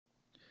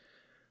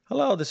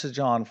Hello, this is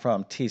John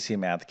from TC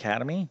Math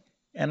Academy.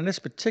 And in this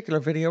particular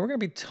video, we're going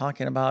to be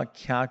talking about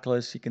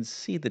calculus. You can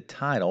see the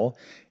title.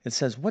 It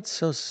says, What's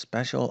so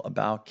special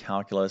about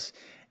calculus?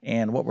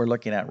 And what we're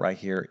looking at right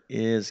here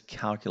is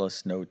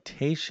calculus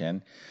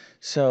notation.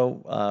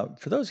 For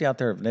those of you out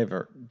there who've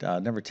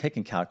never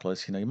taken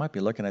calculus, you might be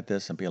looking at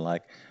this and be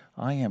like,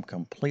 I am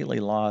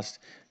completely lost.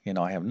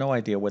 I have no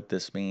idea what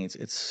this means.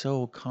 It's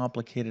so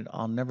complicated.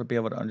 I'll never be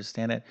able to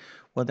understand it.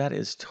 Well, that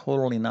is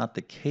totally not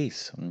the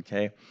case,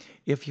 okay?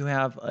 If you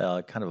have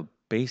a kind of a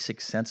basic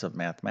sense of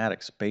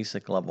mathematics,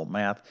 basic level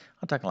math,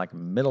 I'm talking like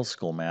middle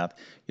school math,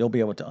 you'll be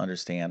able to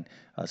understand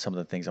some of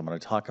the things I'm going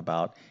to talk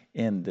about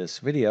in this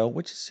video,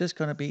 which is just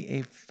going to be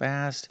a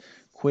fast,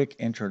 quick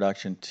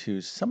introduction to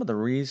some of the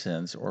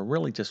reasons, or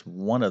really just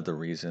one of the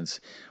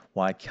reasons,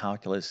 why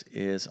calculus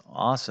is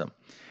awesome.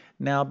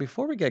 Now,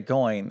 before we get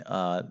going,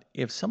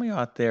 if some of you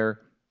out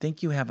there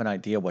think you have an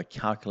idea what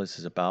calculus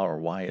is about or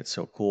why it's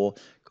so cool,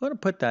 go ahead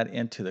and put that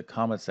into the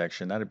comment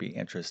section. That'd be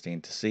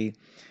interesting to see.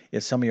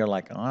 If some of you are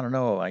like, I don't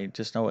know, I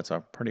just know it's a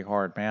pretty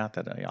hard math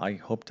that I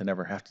hope to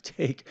never have to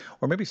take,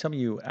 or maybe some of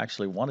you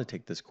actually want to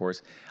take this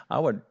course, I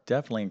would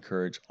definitely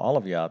encourage all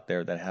of you out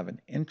there that have an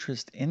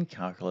interest in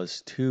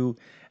calculus to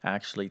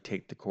actually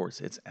take the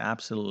course. It's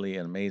absolutely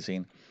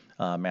amazing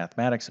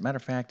mathematics. As a matter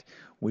of fact,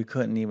 we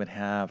couldn't even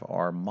have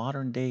our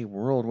modern day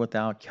world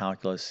without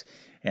calculus.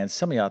 And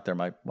some of you out there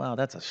might, wow,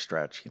 that's a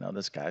stretch.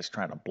 This guy's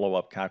trying to blow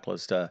up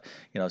calculus to,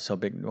 so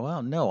big.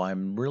 Well, no,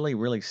 I'm really,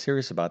 really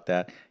serious about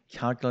that.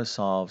 Calculus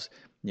solves,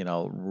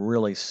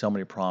 really so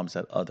many problems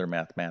that other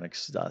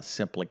mathematics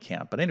simply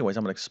can't. But anyways,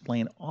 I'm going to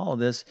explain all of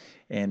this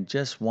in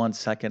just 1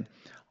 second.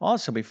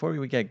 Also, before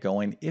we get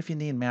going, if you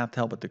need math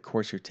help with the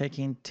course you're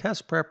taking,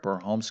 test prep or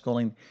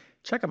homeschooling,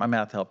 check out my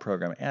math help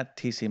program at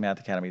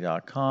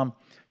tcmathacademy.com.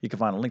 You can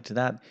find a link to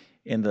that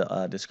in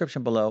the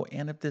description below.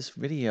 And if this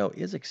video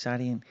is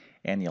exciting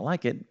and you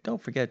like it,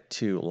 don't forget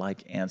to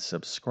like and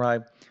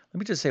subscribe. Let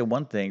me just say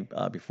one thing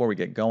before we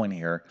get going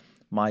here.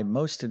 My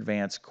most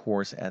advanced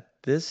course at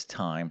this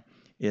time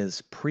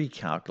is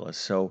pre-calculus.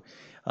 So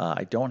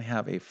I don't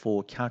have a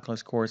full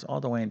calculus course,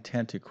 although I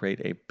intend to create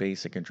a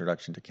basic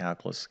introduction to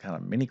calculus kind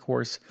of mini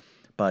course.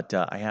 But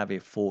I have a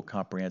full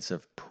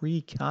comprehensive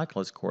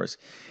pre-calculus course.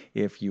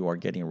 If you are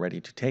getting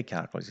ready to take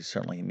calculus, you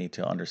certainly need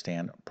to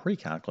understand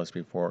pre-calculus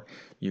before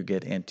you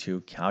get into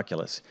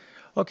calculus.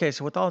 Okay,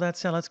 so with all that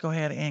said, let's go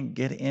ahead and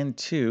get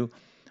into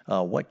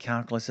what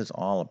calculus is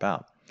all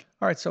about.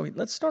 All right, so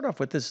let's start off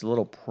with this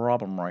little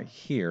problem right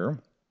here.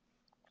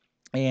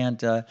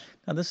 And now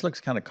this looks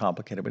kind of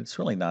complicated, but it's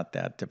really not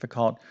that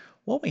difficult.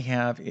 What we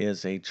have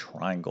is a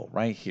triangle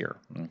right here,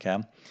 okay?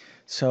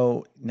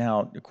 So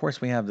now, of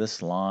course, we have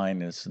this line,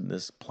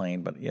 this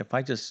plane, but if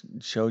I just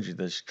showed you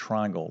this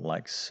triangle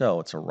like so,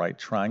 it's a right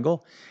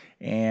triangle,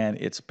 and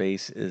its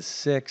base is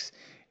 6,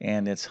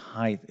 and its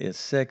height is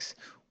 6,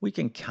 we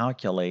can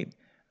calculate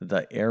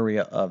the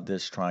area of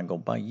this triangle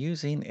by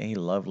using a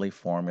lovely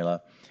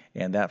formula,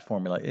 and that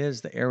formula is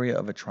the area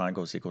of a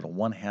triangle is equal to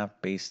 1/2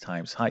 base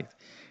times height.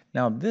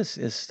 Now, this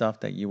is stuff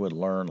that you would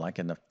learn like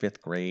in the 5th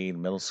grade,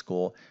 middle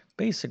school,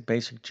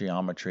 basic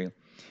geometry.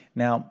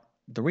 Now,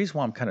 the reason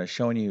why I'm kind of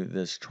showing you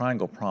this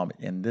triangle problem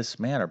in this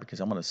manner, because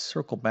I'm going to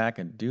circle back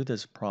and do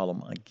this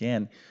problem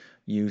again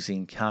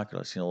using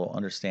calculus. You'll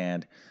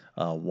understand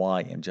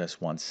why in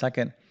just 1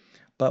 second.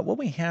 But what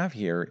we have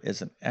here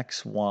is an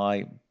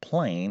XY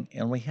plane,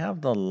 and we have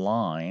the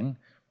line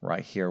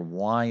right here,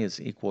 y is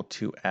equal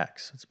to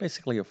x. It's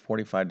basically a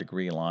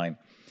 45-degree line.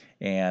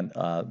 And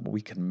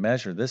we can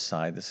measure this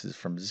side. This is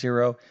from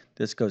 0.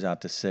 This goes out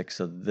to 6.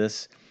 So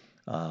this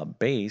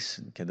base,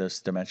 okay,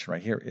 this dimension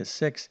right here is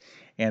 6.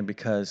 And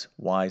because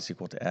y is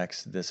equal to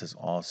x, this is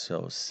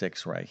also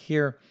 6 right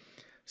here.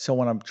 So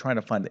when I'm trying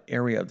to find the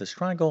area of this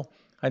triangle,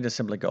 I just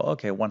simply go,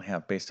 okay,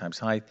 1/2 base times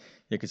height.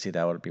 You can see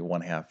that would be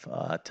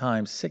 1/2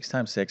 times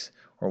 6,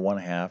 or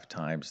 1/2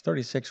 times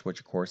 36,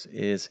 which of course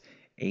is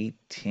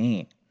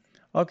 18.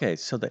 Okay,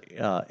 so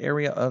the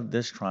area of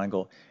this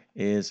triangle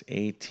is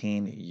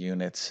 18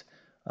 units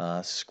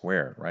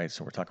squared, right?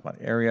 So we're talking about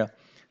area,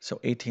 so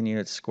 18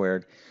 units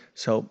squared.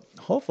 So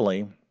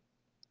hopefully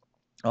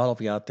all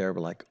of you out there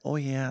were like, oh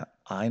yeah,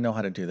 I know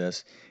how to do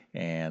this.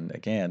 And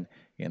again,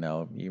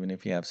 even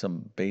if you have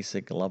some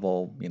basic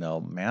level,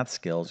 math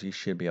skills, you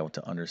should be able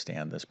to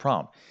understand this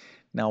problem.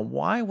 Now,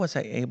 why was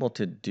I able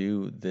to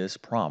do this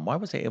problem? Why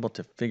was I able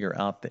to figure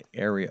out the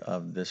area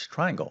of this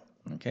triangle?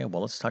 Okay,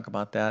 well, let's talk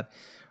about that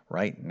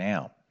right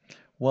now.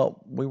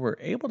 Well, we were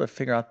able to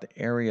figure out the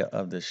area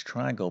of this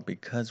triangle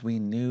because we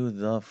knew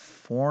the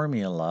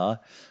formula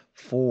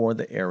for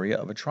the area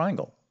of a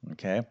triangle,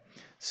 okay?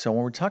 So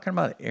when we're talking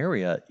about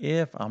area,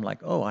 if I'm like,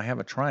 oh, I have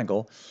a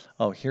triangle,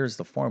 oh, here's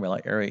the formula,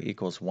 area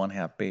equals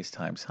 1/2 base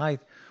times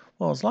height.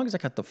 Well, as long as I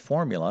got the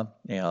formula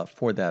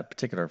for that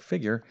particular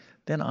figure,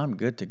 then I'm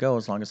good to go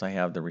as long as I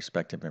have the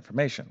respective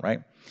information,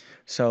 right?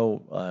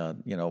 So,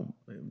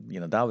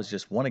 that was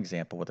just one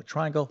example with a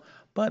triangle.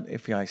 But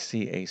if I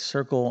see a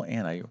circle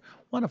and I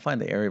want to find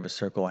the area of a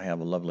circle, I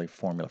have a lovely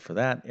formula for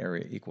that.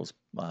 Area equals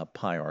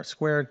pi r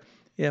squared.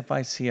 if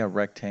I see a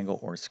rectangle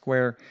or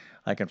square,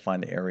 I can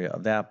find the area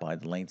of that by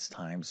the length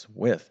times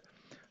width.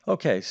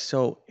 Okay,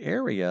 so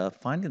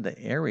finding the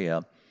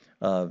area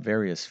of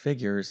various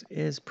figures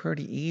is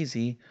pretty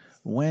easy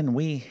when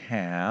we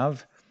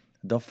have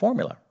the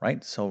formula,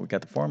 right? So we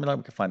got the formula,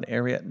 we can find the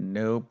area,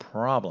 no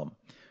problem.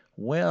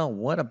 Well,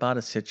 what about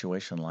a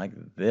situation like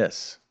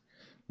this?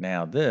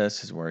 Now,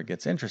 this is where it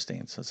gets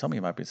interesting. So some of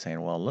you might be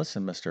saying, well,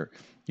 listen, Mr.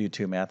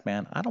 YouTube Math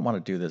Man, I don't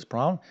want to do this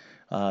problem.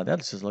 That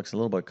just looks a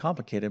little bit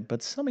complicated.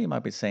 But some of you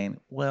might be saying,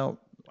 well,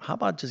 how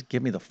about just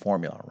give me the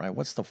formula, right?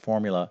 What's the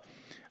formula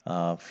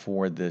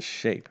for this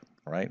shape,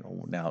 right?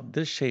 Now,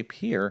 this shape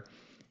here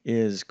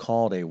is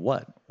called a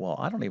what? Well,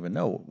 I don't even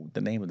know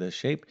the name of this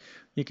shape.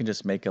 You can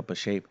just make up a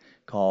shape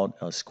called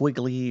a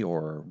squiggly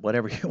or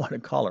whatever you want to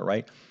call it,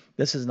 right?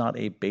 This is not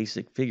a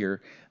basic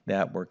figure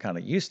that we're kind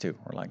of used to.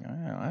 We're like,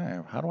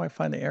 how do I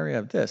find the area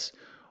of this?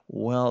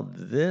 Well,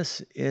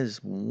 this is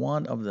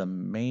one of the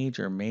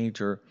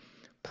major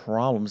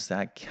problems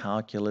that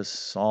calculus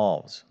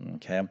solves,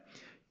 okay?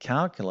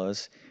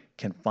 Calculus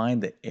can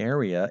find the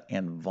area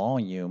and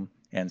volume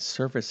and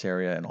surface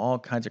area and all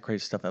kinds of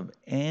crazy stuff of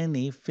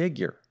any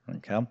figure,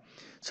 okay?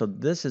 So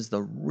this is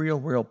the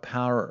real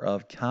power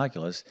of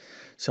calculus.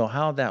 So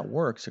how that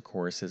works, of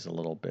course, is a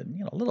little bit,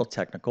 a little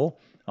technical.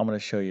 I'm going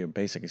to show you a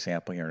basic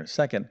example here in a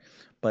second,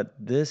 but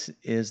this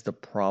is the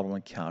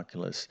problem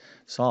calculus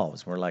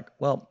solves. We're like,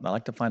 well, I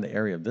like to find the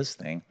area of this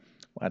thing.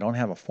 I don't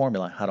have a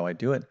formula. How do I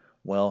do it?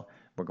 Well,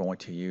 we're going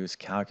to use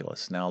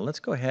calculus. Now, let's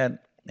go ahead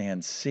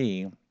and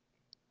see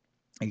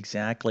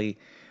exactly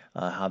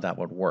how that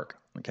would work.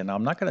 Okay, now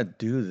I'm not going to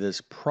do this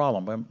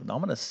problem, but I'm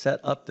going to set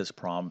up this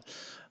problem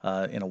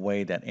in a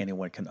way that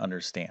anyone can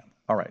understand.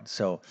 All right,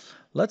 so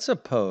let's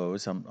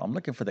suppose I'm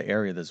looking for the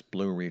area of this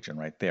blue region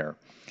right there.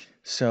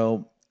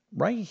 So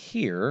right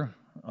here,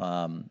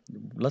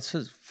 let's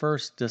just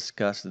first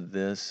discuss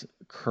this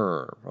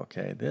curve,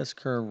 okay? This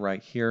curve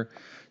right here.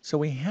 So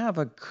we have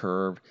a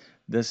curve,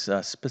 this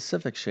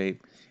specific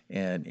shape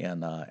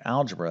in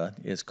algebra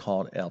is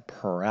called a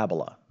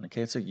parabola,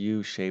 okay? It's a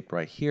U shape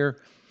right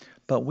here,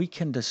 but we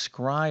can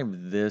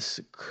describe this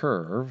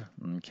curve,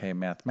 okay,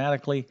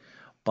 mathematically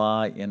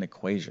by an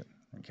equation,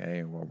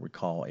 okay, what we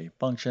call a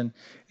function.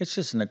 It's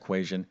just an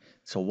equation.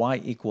 So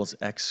y equals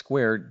x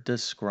squared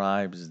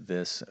describes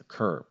this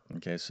curve,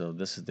 okay? So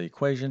this is the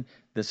equation.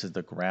 This is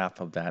the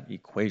graph of that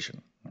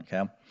equation,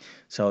 okay?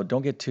 So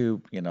don't get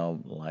too,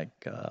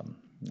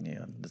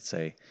 let's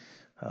say,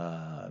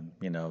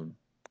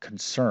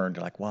 concerned,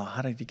 like, well,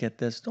 how did you get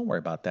this? Don't worry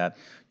about that.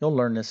 You'll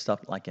learn this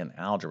stuff like in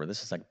algebra.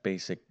 This is like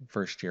basic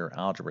first year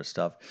algebra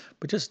stuff.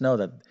 But just know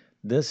that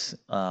this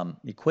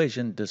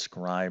equation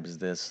describes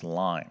this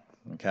line,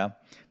 okay?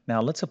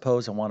 Now, let's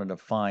suppose I wanted to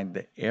find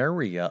the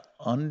area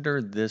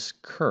under this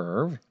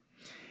curve.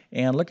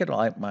 And look at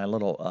my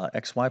little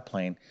XY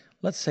plane.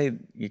 Let's say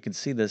you can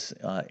see this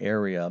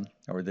area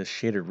or this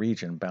shaded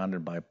region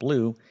bounded by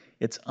blue.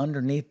 It's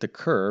underneath the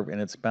curve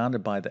and it's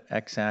bounded by the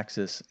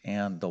x-axis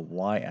and the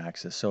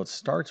y-axis. So it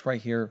starts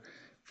right here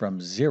from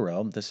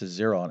 0. This is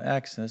 0 on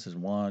x, and this is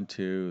 1,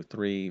 2,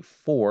 3,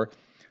 4.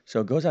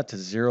 So it goes out to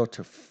 0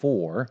 to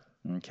 4,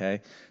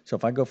 okay? So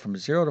if I go from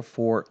 0 to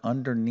 4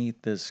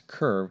 underneath this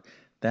curve,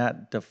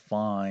 that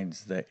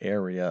defines the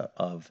area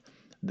of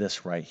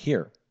this right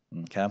here.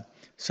 Okay,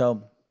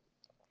 so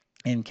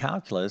in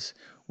calculus,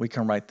 we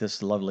can write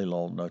this lovely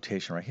little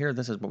notation right here.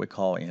 This is what we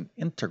call an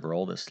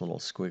integral, this little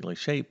squiggly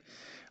shape.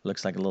 It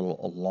looks like a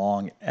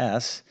long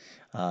S,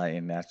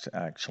 and that's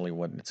actually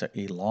what it's an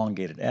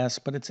elongated S,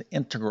 but it's an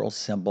integral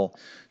symbol.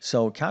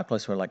 So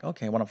calculus, we're like,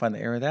 okay, I want to find the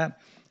area of that.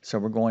 So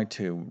we're going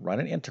to write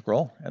an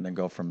integral and then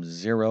go from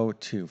 0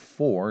 to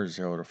 4,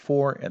 0 to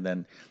 4, and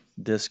then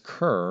this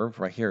curve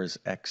right here is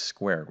x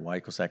squared. Y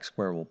equals x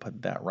squared. We'll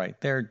put that right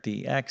there,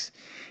 dx.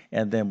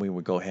 And then we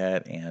would go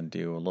ahead and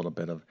do a little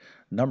bit of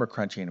number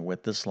crunching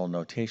with this little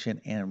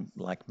notation. And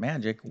like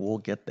magic, we'll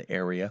get the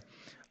area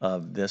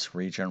of this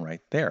region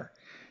right there.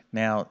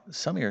 Now,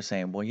 some of you are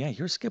saying, well, yeah,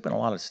 you're skipping a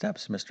lot of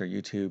steps, Mr.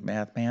 YouTube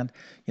Math Man.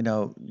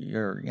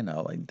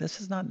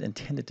 This is not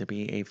intended to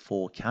be a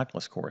full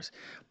calculus course.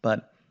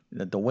 But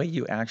the way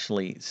you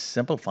actually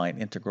simplify an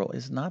integral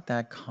is not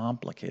that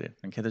complicated.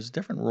 Okay, there's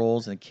different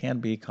rules and it can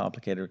be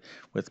complicated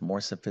with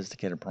more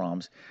sophisticated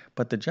problems,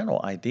 but the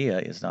general idea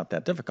is not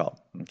that difficult.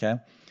 Okay,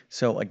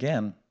 so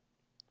again,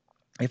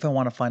 if I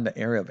want to find the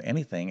area of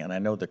anything and I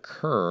know the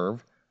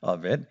curve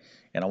of it,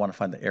 and I want to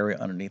find the area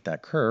underneath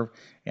that curve,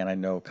 and I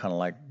know kind of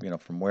like,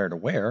 from where to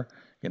where,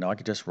 I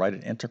could just write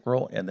an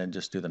integral and then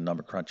just do the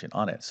number crunching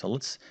on it. So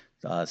let's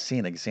see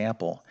an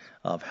example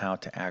of how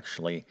to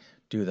actually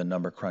do the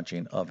number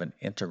crunching of an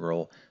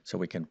integral so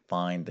we can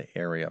find the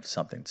area of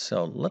something.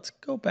 So let's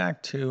go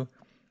back to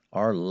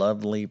our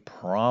lovely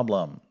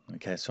problem.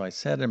 Okay, so I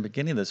said in the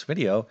beginning of this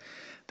video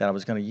that I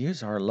was going to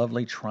use our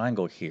lovely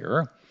triangle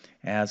here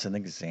as an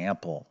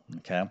example.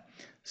 Okay,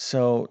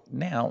 so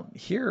now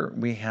here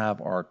we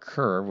have our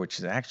curve, which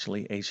is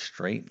actually a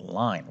straight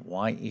line,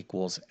 y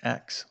equals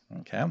x.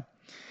 Okay,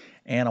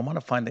 and I want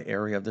to find the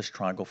area of this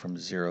triangle from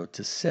 0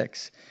 to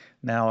 6.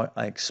 Now,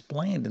 I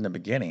explained in the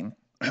beginning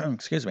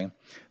excuse me,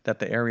 that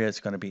the area is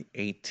going to be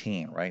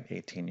 18, right?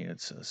 18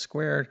 units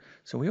squared.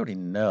 So we already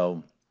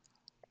know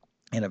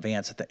in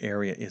advance that the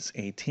area is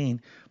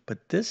 18,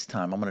 but this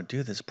time I'm going to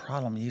do this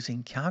problem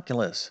using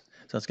calculus.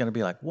 So it's going to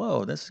be like,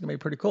 whoa, this is going to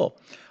be pretty cool.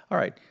 All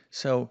right,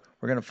 so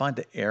we're going to find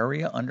the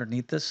area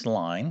underneath this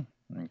line,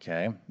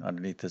 okay,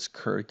 underneath this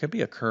curve. It could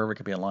be a curve, it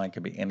could be a line, it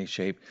could be any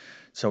shape.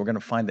 So we're going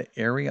to find the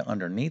area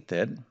underneath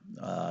it.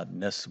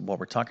 What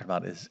we're talking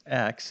about is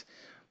x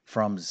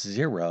from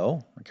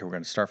 0. Okay, we're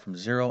going to start from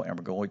 0 and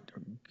we're going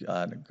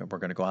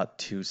to go out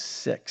to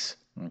 6,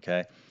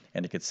 okay?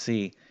 And you can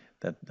see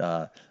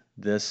that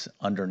this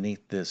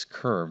underneath this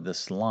curve,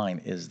 this line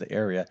is the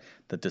area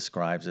that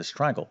describes this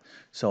triangle.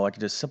 So I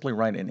can just simply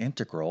write an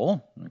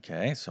integral.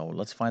 Okay, so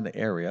let's find the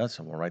area.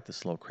 So we'll write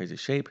this little crazy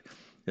shape.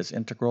 This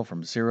integral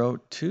from 0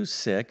 to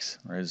 6,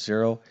 or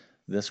 0,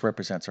 this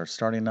represents our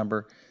starting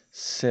number.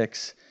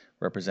 6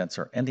 represents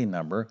our ending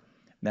number.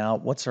 Now,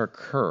 what's our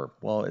curve?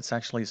 Well, it's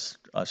actually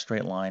a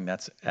straight line.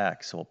 That's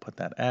x. So we'll put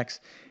that x,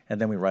 and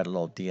then we write a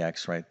little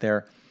dx right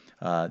there.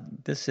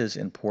 This is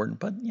important,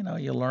 but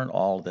you learn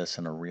all this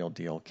in a real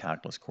deal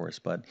calculus course.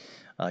 But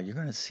you're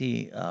going to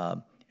see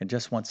in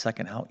just 1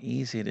 second how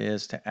easy it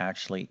is to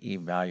actually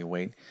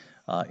evaluate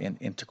an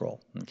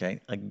integral. Okay,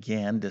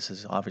 again, this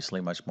is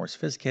obviously much more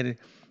sophisticated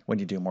when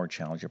you do more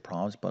challenging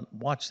problems. But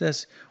watch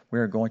this.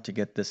 We're going to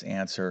get this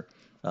answer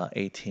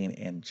 18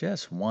 in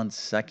just 1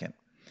 second.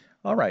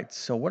 All right,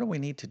 so what do we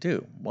need to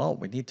do? Well,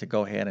 we need to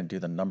go ahead and do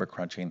the number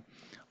crunching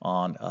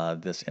on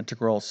this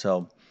integral.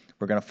 So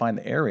we're going to find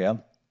the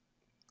area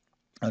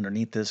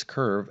underneath this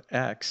curve,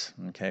 x,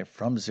 okay,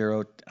 from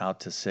 0 out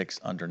to 6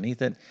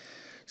 underneath it.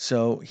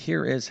 So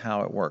here is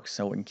how it works.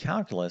 So in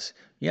calculus,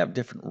 you have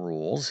different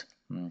rules,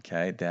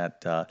 okay,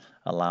 that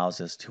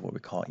allows us to what we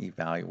call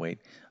evaluate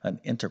an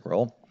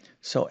integral.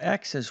 So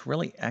x is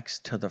really x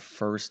to the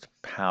first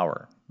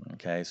power,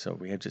 okay? So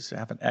we just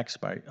have an x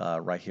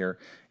right here.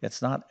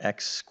 It's not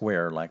x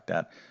squared like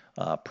that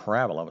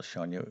parabola I was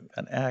showing you.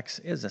 An x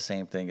is the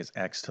same thing as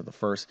x to the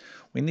first.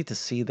 We need to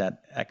see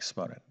that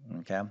exponent,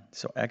 okay?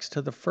 So x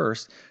to the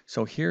first.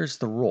 So here's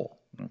the rule,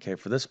 okay?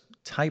 For this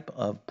type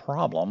of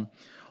problem,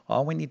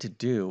 all we need to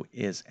do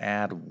is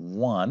add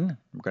 1.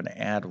 We're going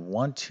to add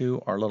 1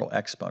 to our little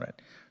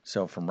exponent.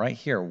 So from right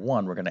here,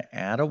 1, we're going to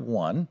add a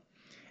 1.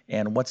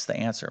 And what's the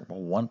answer?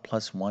 Well, 1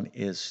 plus 1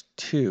 is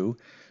 2.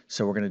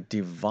 So we're going to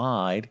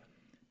divide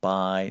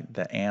by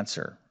the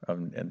answer.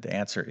 And the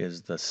answer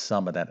is the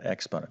sum of that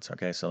exponents.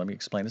 Okay, so let me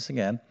explain this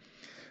again.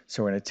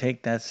 So we're going to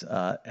take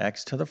that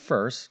x to the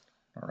first.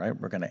 All right,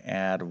 we're going to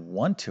add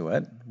 1 to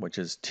it, which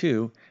is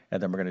 2,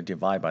 and then we're going to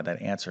divide by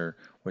that answer,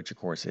 which of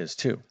course is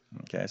 2.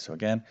 Okay, so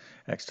again,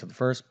 x to the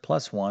first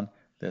plus 1,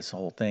 this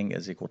whole thing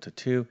is equal to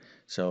 2.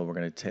 So we're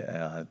going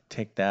to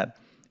take that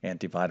and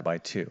divide it by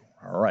 2.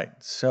 All right,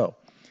 so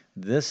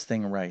this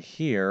thing right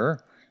here,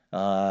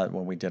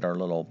 when we did our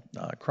little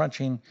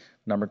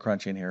number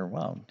crunching here,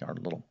 well, our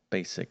little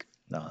basic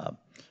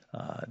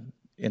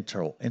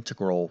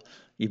integral,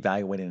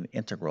 evaluating an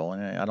integral,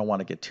 and I don't want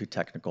to get too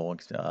technical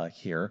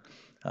here.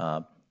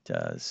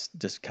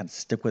 Just kind of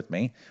stick with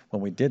me.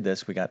 When we did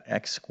this, we got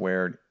x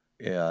squared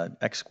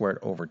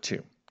over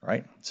 2,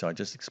 right? So I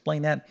just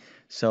explained that.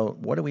 So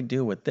what do we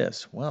do with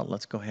this? Well,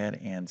 let's go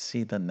ahead and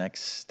see the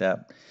next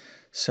step.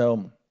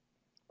 So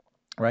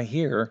right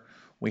here,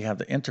 we have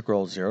the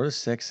integral 0 to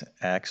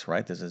 6x,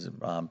 right? This is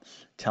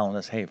telling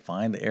us, hey,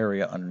 find the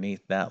area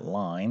underneath that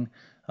line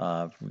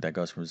that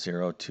goes from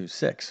 0 to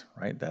 6,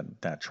 right?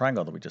 That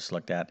triangle that we just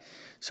looked at.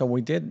 So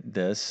we did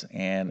this,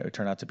 and it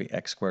turned out to be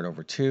x squared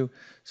over 2.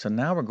 So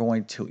now we're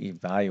going to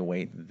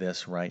evaluate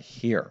this right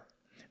here.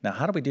 Now,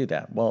 how do we do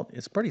that? Well,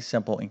 it's pretty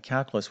simple. In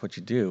calculus, what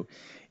you do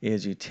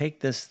is you take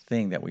this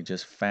thing that we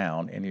just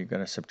found, and you're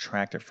going to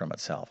subtract it from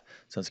itself.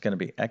 So it's going to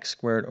be x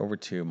squared over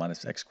 2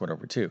 minus x squared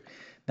over 2.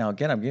 Now,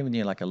 again, I'm giving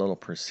you like a little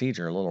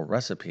procedure, a little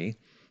recipe.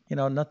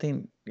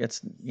 Nothing,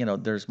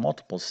 there's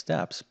multiple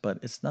steps, but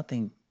it's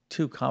nothing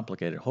too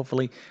complicated.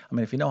 Hopefully, I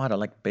mean, if you know how to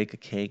like bake a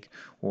cake,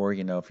 or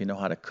if you know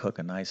how to cook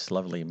a nice,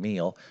 lovely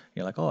meal,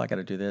 you're like, oh, I got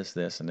to do this,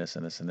 this, and this,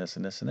 and this, and this,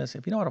 and this, and this.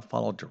 If you know how to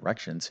follow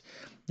directions,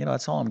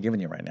 that's all I'm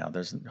giving you right now.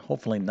 There's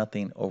hopefully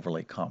nothing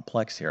overly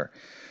complex here.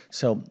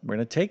 So we're going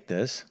to take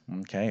this,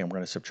 okay, and we're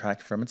going to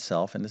subtract from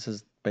itself, and this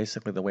is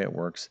basically the way it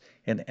works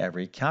in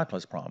every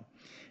calculus problem.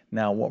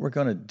 Now, what we're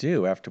going to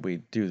do after we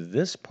do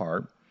this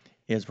part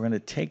is we're going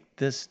to take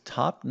this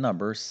top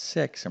number,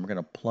 6, and we're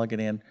going to plug it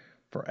in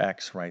for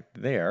x right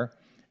there.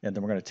 And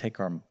then we're going to take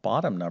our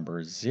bottom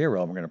number,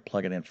 0, and we're going to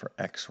plug it in for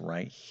x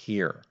right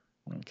here.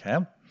 Okay?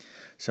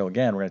 So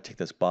again, we're going to take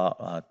this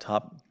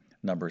top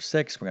number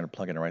 6, we're going to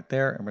plug it in right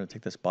there, and we're going to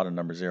take this bottom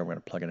number 0, we're going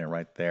to plug it in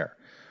right there.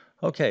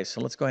 Okay, so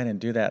let's go ahead and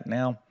do that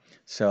now.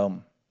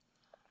 So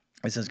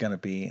this is going to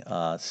be,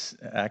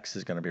 x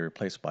is going to be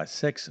replaced by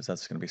 6, so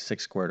that's going to be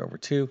 6 squared over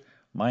 2,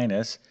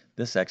 minus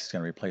this x is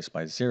going to be replaced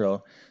by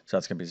 0, so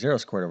that's going to be 0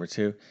 squared over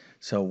 2.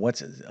 So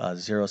what's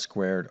 0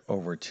 squared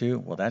over 2?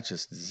 Well, that's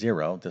just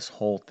 0. This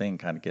whole thing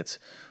kind of gets,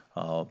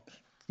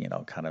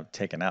 kind of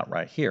taken out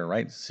right here,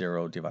 right?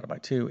 0 divided by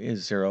 2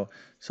 is 0.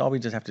 So all we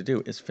just have to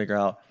do is figure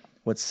out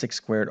what 6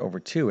 squared over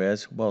 2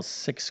 is. Well,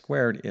 6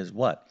 squared is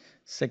what?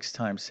 6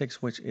 times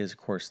 6, which is, of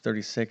course,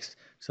 36.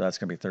 So that's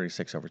going to be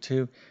 36 over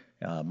 2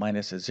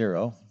 minus a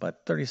 0.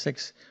 But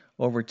 36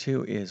 over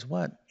 2 is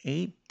what?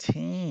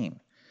 18.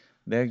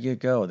 There you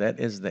go. That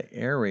is the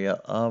area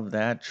of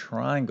that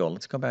triangle.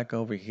 Let's go back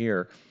over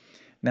here.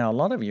 Now, a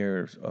lot of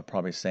you are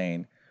probably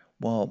saying,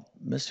 well,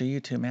 Mr.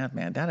 YouTube Math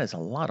Man, that is a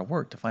lot of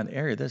work to find the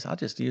area of this. I'll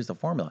just use the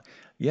formula.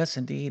 Yes,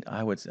 indeed,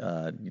 I would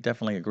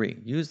definitely agree.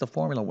 Use the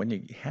formula when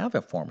you have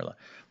a formula,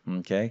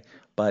 okay?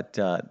 But,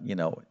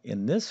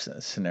 in this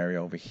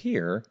scenario over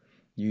here,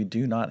 you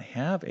do not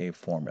have a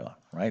formula,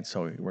 right?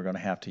 So we're going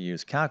to have to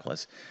use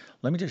calculus.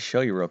 Let me just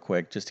show you real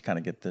quick just to kind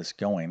of get this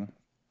going.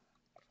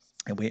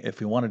 And if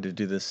we wanted to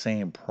do the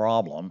same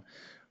problem,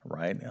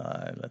 right,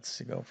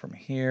 let's go from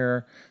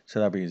here. So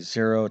that would be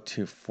 0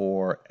 to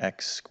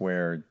 4x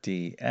squared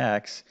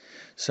dx.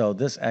 So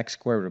this x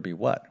squared would be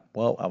what?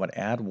 Well, I would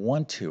add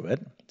 1 to it.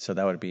 So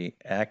that would be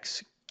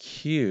x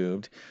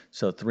cubed.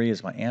 So 3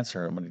 is my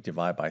answer. I'm going to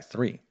divide by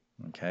 3.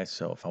 Okay,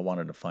 so if I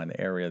wanted to find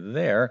the area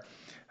there,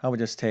 I would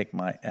just take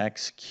my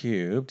x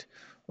cubed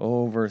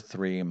over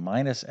 3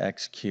 minus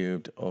x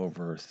cubed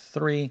over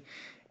 3.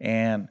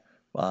 And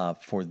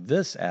for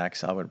this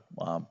x, I would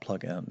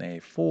plug in a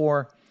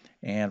 4.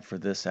 And for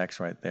this x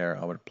right there,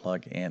 I would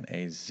plug in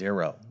a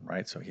 0,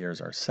 right? So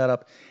here's our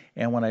setup.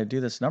 And when I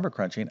do this number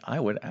crunching, I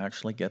would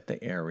actually get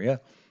the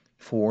area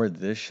for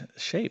this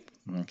shape,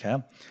 okay?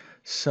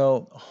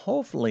 So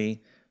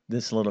hopefully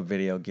this little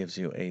video gives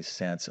you a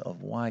sense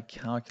of why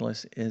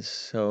calculus is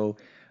so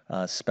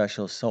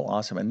special, so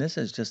awesome. And this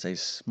is just a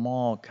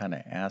small kind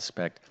of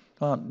aspect.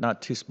 Well,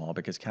 not too small,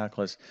 because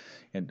calculus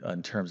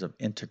in terms of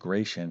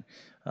integration,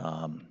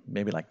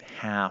 maybe like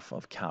half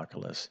of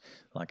calculus,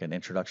 like an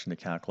introduction to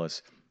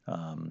calculus,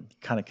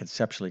 kind of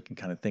conceptually can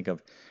kind of think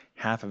of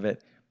half of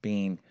it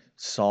being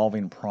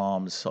solving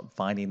problems,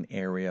 finding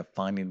area,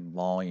 finding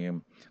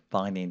volume,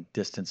 finding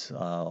distance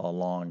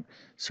along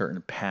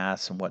certain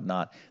paths and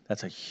whatnot.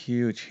 That's a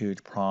huge,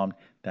 huge problem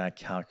that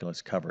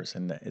calculus covers,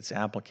 and its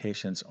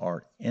applications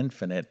are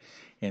infinite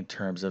in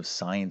terms of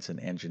science and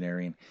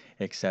engineering,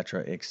 et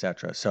cetera, et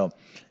cetera. So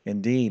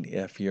indeed,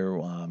 if you're,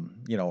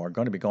 are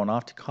going to be going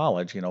off to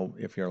college,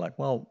 if you're like,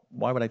 well,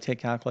 why would I take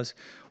calculus?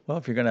 Well,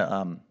 if you're going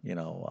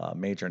to,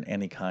 major in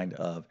any kind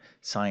of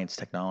science,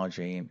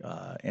 technology,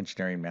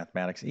 engineering,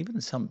 mathematics,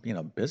 even some,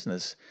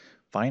 business,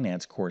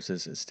 finance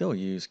courses still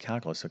use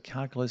calculus. So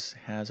calculus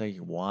has a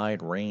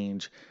wide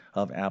range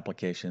of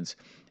applications,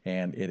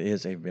 and it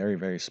is a very,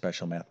 very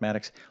special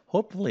mathematics.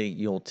 Hopefully,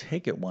 you'll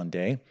take it one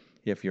day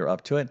if you're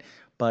up to it.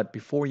 But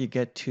before you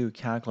get to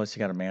calculus, you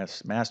got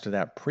to master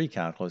that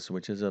pre-calculus,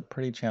 which is a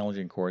pretty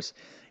challenging course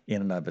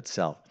in and of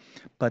itself.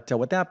 But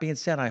with that being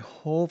said, I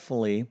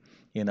hopefully,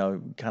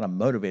 kind of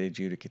motivated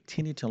you to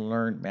continue to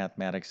learn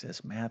mathematics,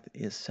 as math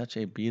is such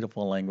a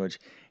beautiful language,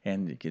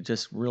 and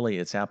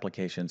its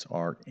applications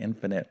are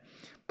infinite.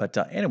 But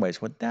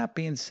anyways, with that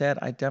being said,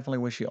 I definitely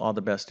wish you all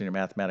the best in your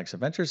mathematics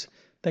adventures.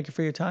 Thank you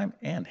for your time,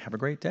 and have a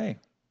great day.